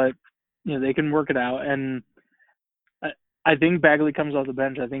challenge, but, they can work it out. And I think Bagley comes off the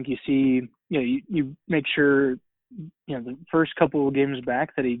bench. I think you see, you make sure, the first couple of games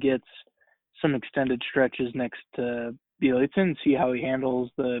back that he gets some extended stretches next to Bielitsa and see how he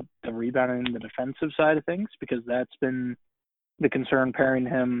handles the rebounding and the defensive side of things, because that's been the concern pairing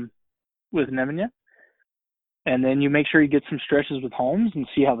him with Nemanja. And then you make sure you get some stretches with Holmes and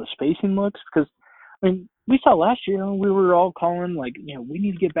see how the spacing looks. Because, I mean, we saw last year, we were all calling, like, we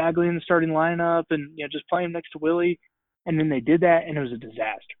need to get Bagley in the starting lineup and, just play him next to Willie. And then they did that, and it was a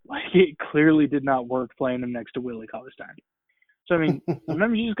disaster. Like, it clearly did not work playing him next to Willie all this time. So, I mean,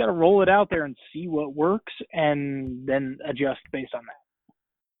 sometimes you just got to roll it out there and see what works and then adjust based on that.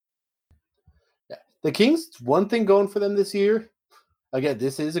 Yeah. The Kings, one thing going for them this year, again,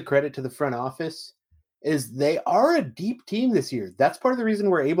 this is a credit to the front office, is they are a deep team this year. That's part of the reason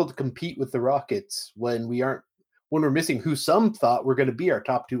we're able to compete with the Rockets when we're missing who some thought were going to be our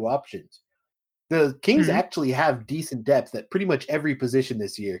top two options. The Kings actually have decent depth at pretty much every position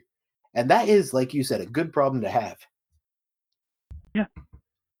this year. And that is, like you said, a good problem to have. Yeah.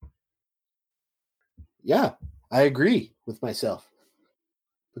 Yeah, I agree with myself.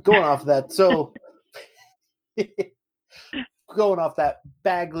 But going off that, so going off that,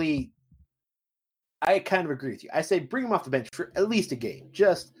 Bagley, I kind of agree with you. I say bring him off the bench for at least a game.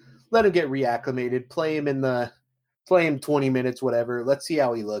 Just let him get reacclimated, play him 20 minutes, whatever. Let's see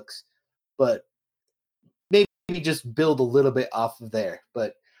how he looks. But maybe just build a little bit off of there.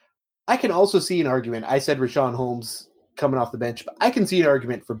 But I can also see an argument. I said Richaun Holmes coming off the bench, but I can see an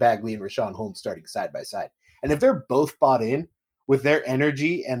argument for Bagley and Richaun Holmes starting side by side. And if they're both bought in with their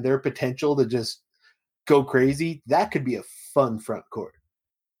energy and their potential to just go crazy, that could be a fun front court.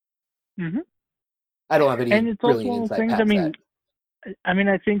 Mm-hmm. I don't have any and it's brilliant also insight things, past that.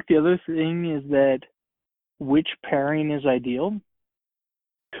 I think the other thing is that which pairing is ideal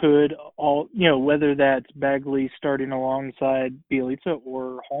could all, whether that's Bagley starting alongside Bielitsa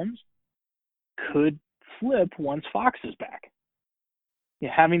or Holmes, could flip once Fox is back.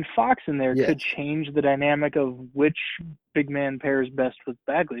 Having Fox in there could change the dynamic of which big man pairs best with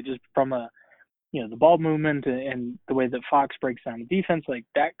Bagley, just from the ball movement and the way that Fox breaks down the defense. Like,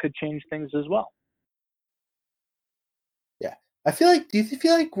 that could change things as well. Yeah. Do you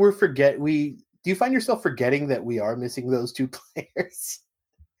feel like do you find yourself forgetting that we are missing those two players?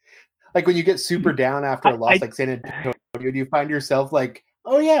 Like when you get super down after a loss like San Antonio, do you find yourself like,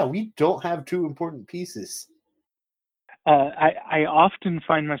 oh yeah, we don't have two important pieces? I often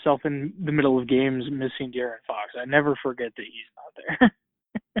find myself in the middle of games missing De'Aaron Fox. I never forget that he's not there.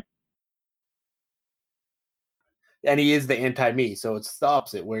 And he is the anti-me, so it's the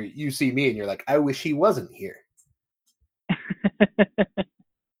opposite, where you see me and you're like, I wish he wasn't here.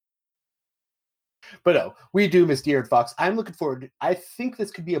 But no, we do miss De'Aaron Fox. I'm looking forward. I think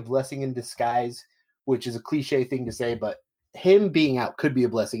this could be a blessing in disguise, which is a cliche thing to say, but him being out could be a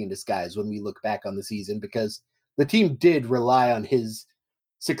blessing in disguise when we look back on the season, because the team did rely on his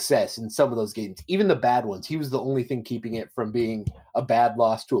success in some of those games, even the bad ones. He was the only thing keeping it from being a bad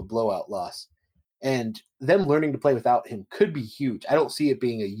loss to a blowout loss. And them learning to play without him could be huge. I don't see it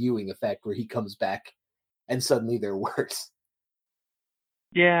being a Ewing effect where he comes back and suddenly they're worse.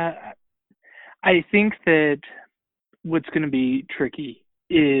 Yeah, I think that what's going to be tricky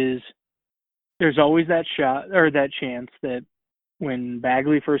is there's always that shot or that chance that when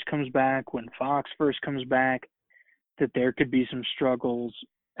Bagley first comes back, when Fox first comes back, that there could be some struggles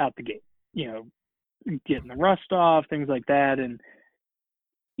out the gate, getting the rust off, things like that. And,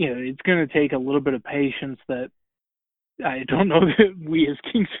 it's going to take a little bit of patience that I don't know that we as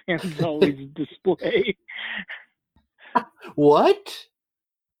Kings fans always display. What?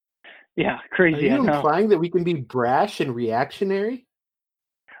 Yeah, crazy. Are you implying that we can be brash and reactionary?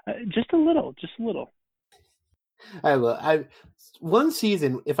 Just a little. One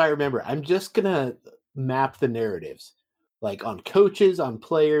season, if I remember, I'm just gonna map the narratives, like on coaches, on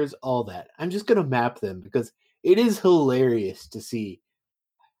players, all that. I'm just gonna map them because it is hilarious to see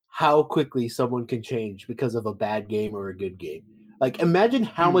how quickly someone can change because of a bad game or a good game. Like, imagine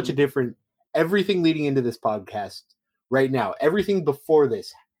how much different everything leading into this podcast right now, everything before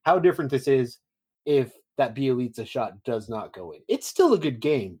this, how different this is if that Bielitsa shot does not go in. It's still a good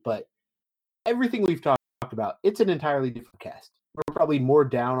game, but everything we've talked about, it's an entirely different cast. We're probably more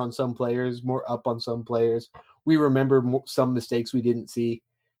down on some players, more up on some players. We remember some mistakes we didn't see.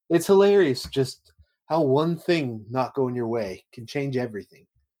 It's hilarious just how one thing not going your way can change everything.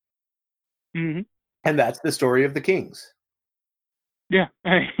 Mm-hmm. And that's the story of the Kings. Yeah.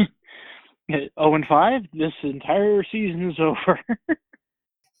 0-5, this entire season is over.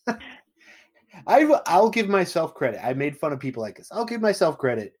 I'll give myself credit. I made fun of people like this. I'll give myself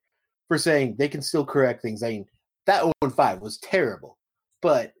credit for saying they can still correct things. I mean, that 0-5 was terrible,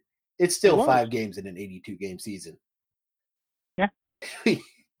 but it's still 5 games in an 82-game season. Yeah.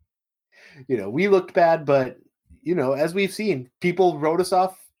 We looked bad, but as we've seen, people wrote us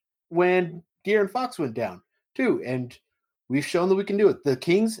off when De'Aaron Fox went down too, and we've shown that we can do it. The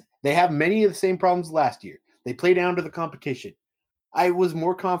Kings, they have many of the same problems last year. They play down to the competition. I was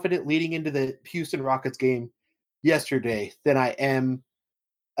more confident leading into the Houston Rockets game yesterday than I am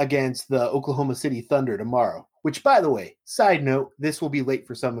against the Oklahoma City Thunder tomorrow, which, by the way, side note, this will be late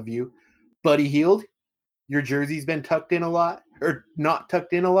for some of you. Buddy Hield, your jersey's been tucked in a lot, or not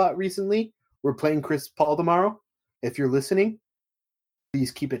tucked in a lot recently. We're playing Chris Paul tomorrow. If you're listening,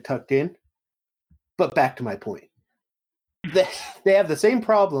 please keep it tucked in. But back to my point. They have the same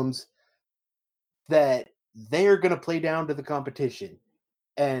problems that they're going to play down to the competition.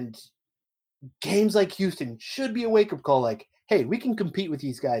 And games like Houston should be a wake-up call like, hey, we can compete with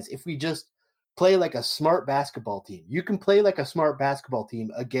these guys if we just play like a smart basketball team. You can play like a smart basketball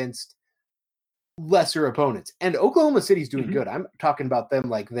team against lesser opponents. And Oklahoma City's doing good. I'm talking about them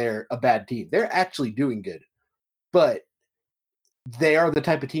like they're a bad team. They're actually doing good. But they are the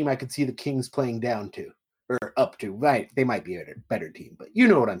type of team I could see the Kings playing down to or up to. Right? They might be a better team, but you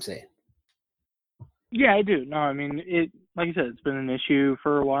know what I'm saying. Yeah, I do. No, I mean, like I said, it's been an issue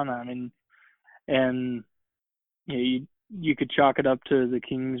for a while now. I mean, and you could chalk it up to the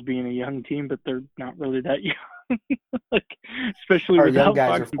Kings being a young team, but they're not really that young. Like, especially our without young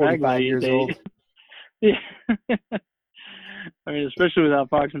guys Fox are 45 Bagley, years old. Yeah. I mean, especially without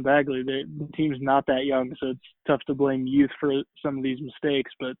Fox and Bagley, the team's not that young, so it's tough to blame youth for some of these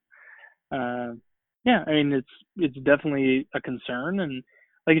mistakes. But yeah, I mean, it's definitely a concern, and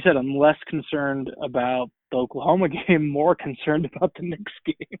like I said, I'm less concerned about the Oklahoma game, more concerned about the Knicks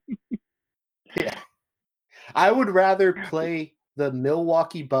game. Yeah. I would rather play the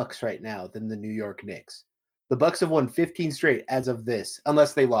Milwaukee Bucks right now than the New York Knicks. The Bucks have won 15 straight as of this,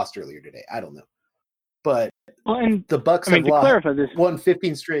 unless they lost earlier today. I don't know. But the Bucks have won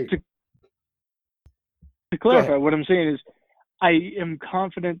 15 straight. To clarify, what I'm saying is I am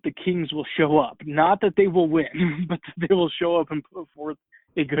confident the Kings will show up. Not that they will win, but that they will show up and put forth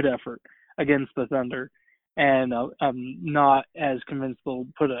a good effort against the Thunder. And I'm not as convinced they'll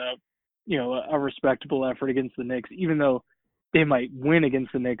put a respectable effort against the Knicks, even though they might win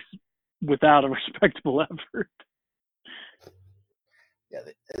against the Knicks without a respectable effort. Yeah,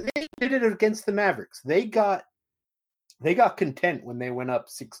 they did it against the Mavericks. They got content when they went up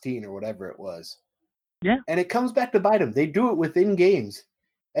 16 or whatever it was. Yeah. And it comes back to bite them. They do it within games,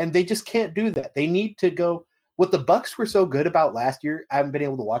 and they just can't do that. They need to go. What the Bucks were so good about last year, I haven't been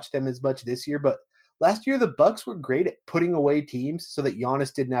able to watch them as much this year, but last year the Bucks were great at putting away teams so that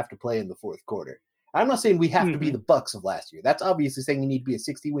Giannis didn't have to play in the fourth quarter. I'm not saying we have to be the Bucks of last year. That's obviously saying you need to be a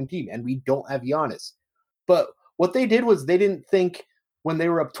 60-win team, and we don't have Giannis. But what they did was they didn't think when they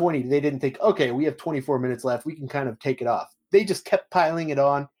were up 20, they didn't think, okay, we have 24 minutes left. We can kind of take it off. They just kept piling it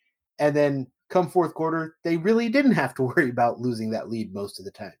on, and then come fourth quarter, they really didn't have to worry about losing that lead most of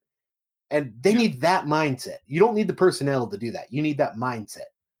the time. And they need that mindset. You don't need the personnel to do that. You need that mindset.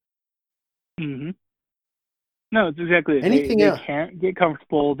 Mm-hmm. No, it's exactly it. They can't get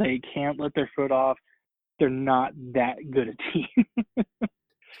comfortable. They can't let their foot off. They're not that good a team.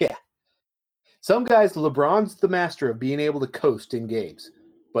 Yeah. Some guys, LeBron's the master of being able to coast in games.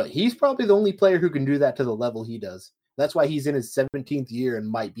 But he's probably the only player who can do that to the level he does. That's why he's in his 17th year and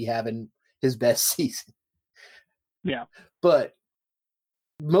might be having his best season. Yeah. But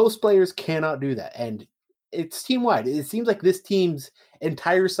most players cannot do that. And it's team-wide. It seems like this team's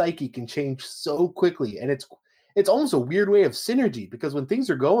entire psyche can change so quickly. And it's almost a weird way of synergy because when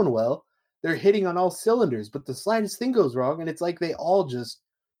things are going well, they're hitting on all cylinders. But the slightest thing goes wrong, and it's like they all just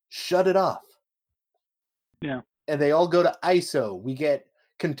shut it off. Yeah. And they all go to ISO. We get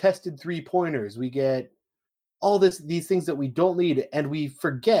contested three-pointers. We get all these things that we don't need, and we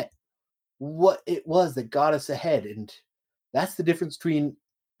forget what it was that got us ahead. And that's the difference between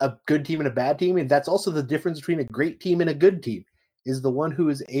a good team and a bad team. And that's also the difference between a great team and a good team, is the one who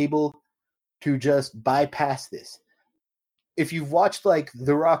is able to just bypass this. If you've watched like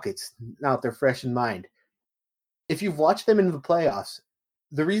the Rockets, now that they're fresh in mind, if you've watched them in the playoffs,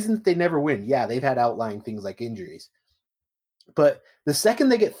 the reason that they never win, yeah, they've had outlying things like injuries. But the second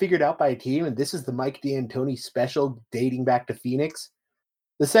they get figured out by a team, and this is the Mike D'Antoni special dating back to Phoenix,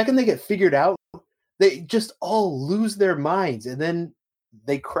 the second they get figured out, they just all lose their minds, and then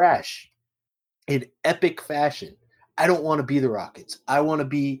they crash in epic fashion. I don't want to be the Rockets. I want to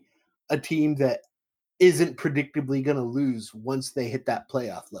be a team that isn't predictably going to lose once they hit that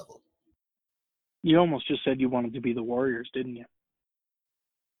playoff level. You almost just said you wanted to be the Warriors, didn't you?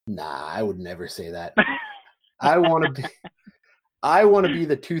 Nah, I would never say that. I want to be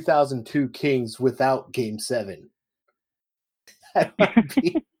the 2002 Kings without Game 7.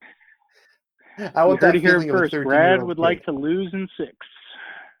 I You want heard that it here feeling of a first. Brad 13-year-old would kid. like to lose in 6.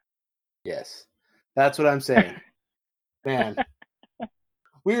 Yes, that's what I'm saying. Man,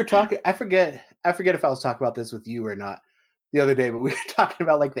 we were talking. I forget if I was talking about this with you or not the other day, but we were talking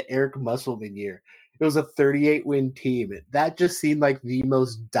about like the Eric Musselman year. It was a 38-win team. That just seemed like the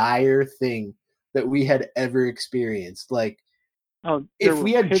most dire thing that we had ever experienced. Like, if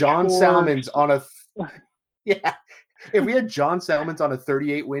we had John Salmons on a yeah, if we had John Salmons on a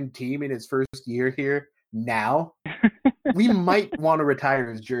 38-win team in his first year here now, we might want to retire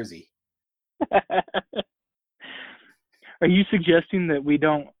his jersey. Are you suggesting that we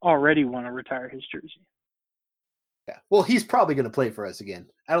don't already want to retire his jersey? Yeah. Well, he's probably going to play for us again.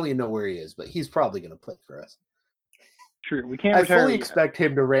 I don't even know where he is, but he's probably going to play for us. True. We can't I retire fully yet. expect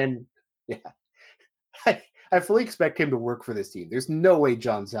him to I fully expect him to work for this team. There's no way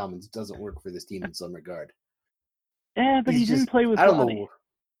John Salmons doesn't work for this team in some regard. Yeah, but he didn't play with I don't Lottie. know.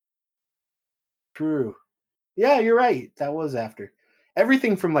 True. Yeah, you're right. That was after.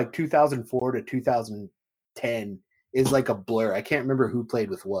 Everything from like 2004 to 2010 is like a blur. I can't remember who played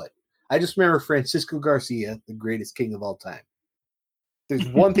with what. I just remember Francisco Garcia, the greatest king of all time. There's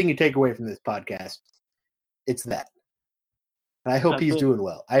one thing you take away from this podcast. It's that. And I hope he's doing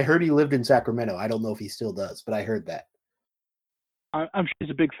well. I heard he lived in Sacramento. I don't know if he still does, but I heard that. I'm sure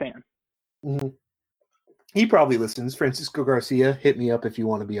he's a big fan. Mm-hmm. He probably listens. Francisco Garcia, hit me up if you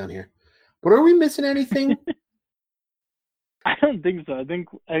want to be on here. But are we missing anything? I don't think so. I think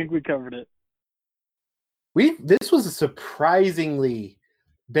we covered it. This was a surprisingly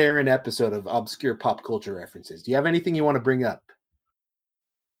barren episode of obscure pop culture references. Do you have anything you want to bring up?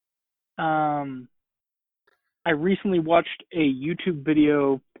 I recently watched a YouTube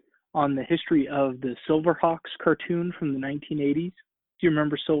video on the history of the Silverhawks cartoon from the 1980s. Do you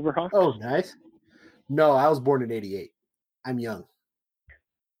remember Silverhawks? Oh, nice. No, I was born in 88. I'm young.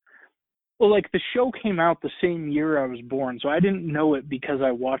 Well, like the show came out the same year I was born, so I didn't know it because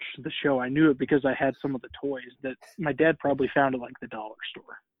I watched the show. I knew it because I had some of the toys that my dad probably found at like the dollar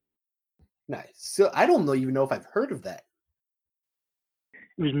store. Nice. So I don't even know if I've heard of that.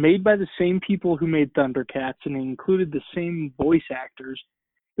 It was made by the same people who made Thundercats, and it included the same voice actors.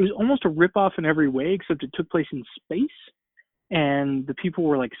 It was almost a ripoff in every way, except it took place in space, and the people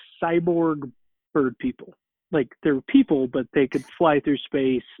were like cyborg bird people. Like they were people, but they could fly through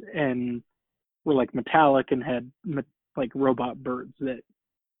space and were like metallic and had like robot birds that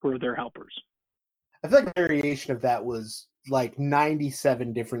were their helpers. I feel like a variation of that was like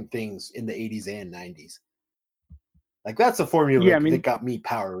 97 different things in the 80s and 90s. Like that's the formula that got me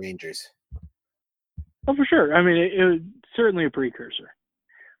Power Rangers. Oh, for sure. I mean, it was certainly a precursor.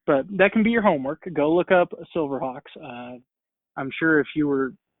 But that can be your homework. Go look up Silverhawks. I'm sure if you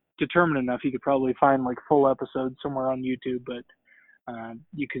were determined enough, you could probably find like full episodes somewhere on YouTube. But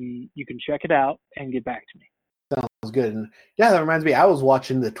you can check it out and get back to me. Sounds good. And yeah, that reminds me. I was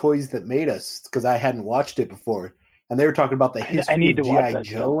watching The Toys That Made Us because I hadn't watched it before, and they were talking about the history of G.I.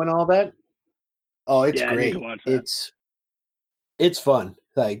 Joe and all that. Oh, it's great. I need to watch that. It's fun.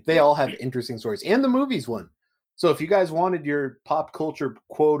 Like they all have interesting stories, and the movies one. So if you guys wanted your pop culture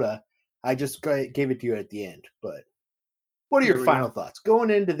quota, I just gave it to you at the end. But what are your final thoughts going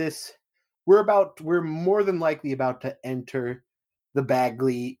into this? We're more than likely about to enter the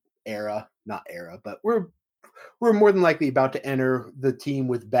Bagley era, not era, but we're more than likely about to enter the team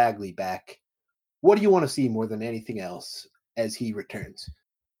with Bagley back. What do you want to see more than anything else as he returns?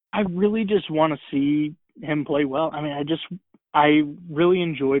 I really just want to see him play well. I mean, I really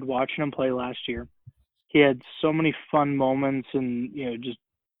enjoyed watching him play last year. He had so many fun moments and, just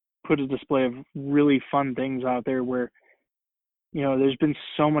put a display of really fun things out there where, there's been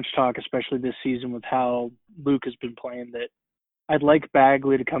so much talk, especially this season with how Luke has been playing, that I'd like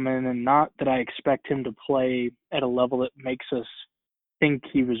Bagley to come in, and not that I expect him to play at a level that makes us think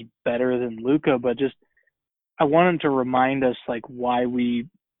he was better than Luka, but just I want him to remind us like why we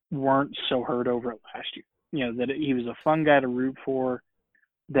weren't so hurt over it last year. That he was a fun guy to root for,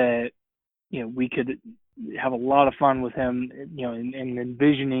 that we could have a lot of fun with him, in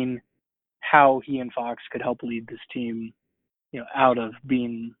envisioning how he and Fox could help lead this team, out of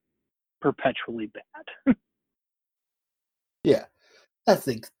being perpetually bad. Yeah. I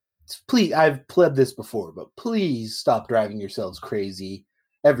think, please, I've pled this before, but please stop driving yourselves crazy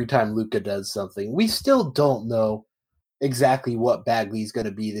every time Luka does something. We still don't know exactly what Bagley's going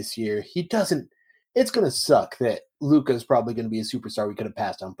to be this year. It's going to suck that Luka's probably going to be a superstar we could have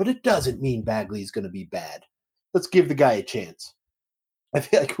passed on, but it doesn't mean Bagley's going to be bad. Let's give the guy a chance. I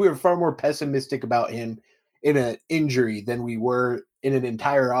feel like we were far more pessimistic about him in an injury than we were in an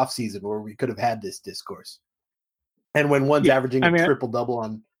entire offseason where we could have had this discourse. And when one's averaging a triple-double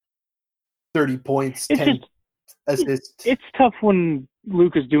on... 30 points, It's 10 just assists. it's tough when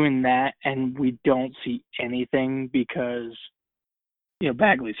Luke is doing that and we don't see anything because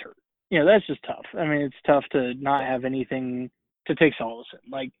Bagley's hurt. That's just tough. I mean, it's tough to not have anything to take solace in.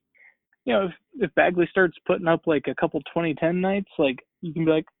 Like, if Bagley starts putting up like a couple 20-10 nights, like you can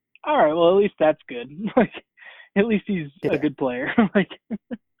be like, all right, well at least that's good. Like, at least he's a good player. Like,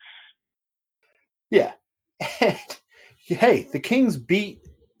 yeah. Hey, the Kings beat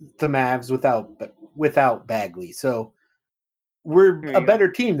the Mavs without Bagley, so we're a better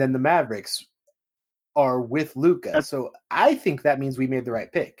team than the Mavericks are with Luka. So I think that means we made the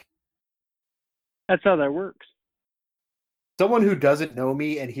right pick. That's how that works. Someone who doesn't know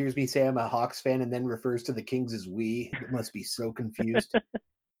me and hears me say I'm a Hawks fan and then refers to the Kings as we must be so confused.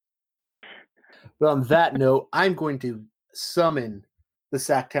 But on that note, I'm going to summon the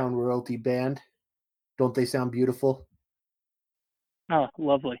Sacktown Royalty Band. Don't they sound beautiful? Oh,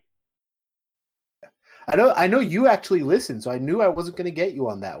 lovely. I know you actually listen, so I knew I wasn't going to get you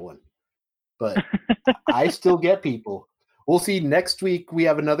on that one. But I still get people. We'll see next week. We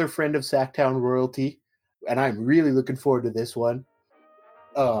have another friend of Sacktown Royalty, and I'm really looking forward to this one.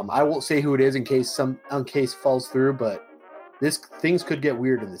 I won't say who it is in case falls through, but things could get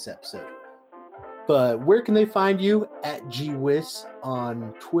weird in this episode. But where can they find you? At GWiss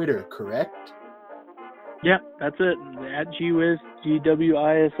on Twitter, correct? Yeah, that's it. At GWiss,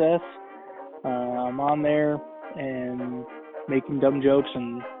 GWISS. I'm on there and making dumb jokes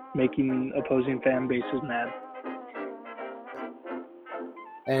and making opposing fan bases mad.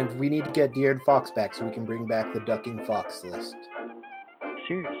 And we need to get De'Aaron Fox back so we can bring back the Ducking Fox list.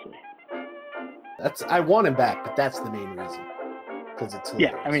 Seriously. I want him back, but that's the main reason. Because it's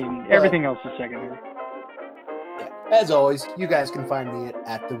hilarious. Yeah, I mean, everything else is secondary. Yeah. As always, you guys can find me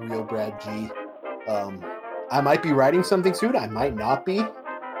at The Real Brad G. I might be writing something soon. I might not be.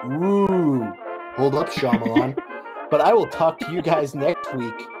 Ooh. Hold up, Shyamalan. But I will talk to you guys next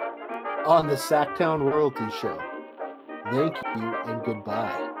week on the Sacktown Royalty Show. Thank you and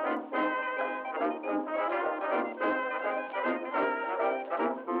goodbye.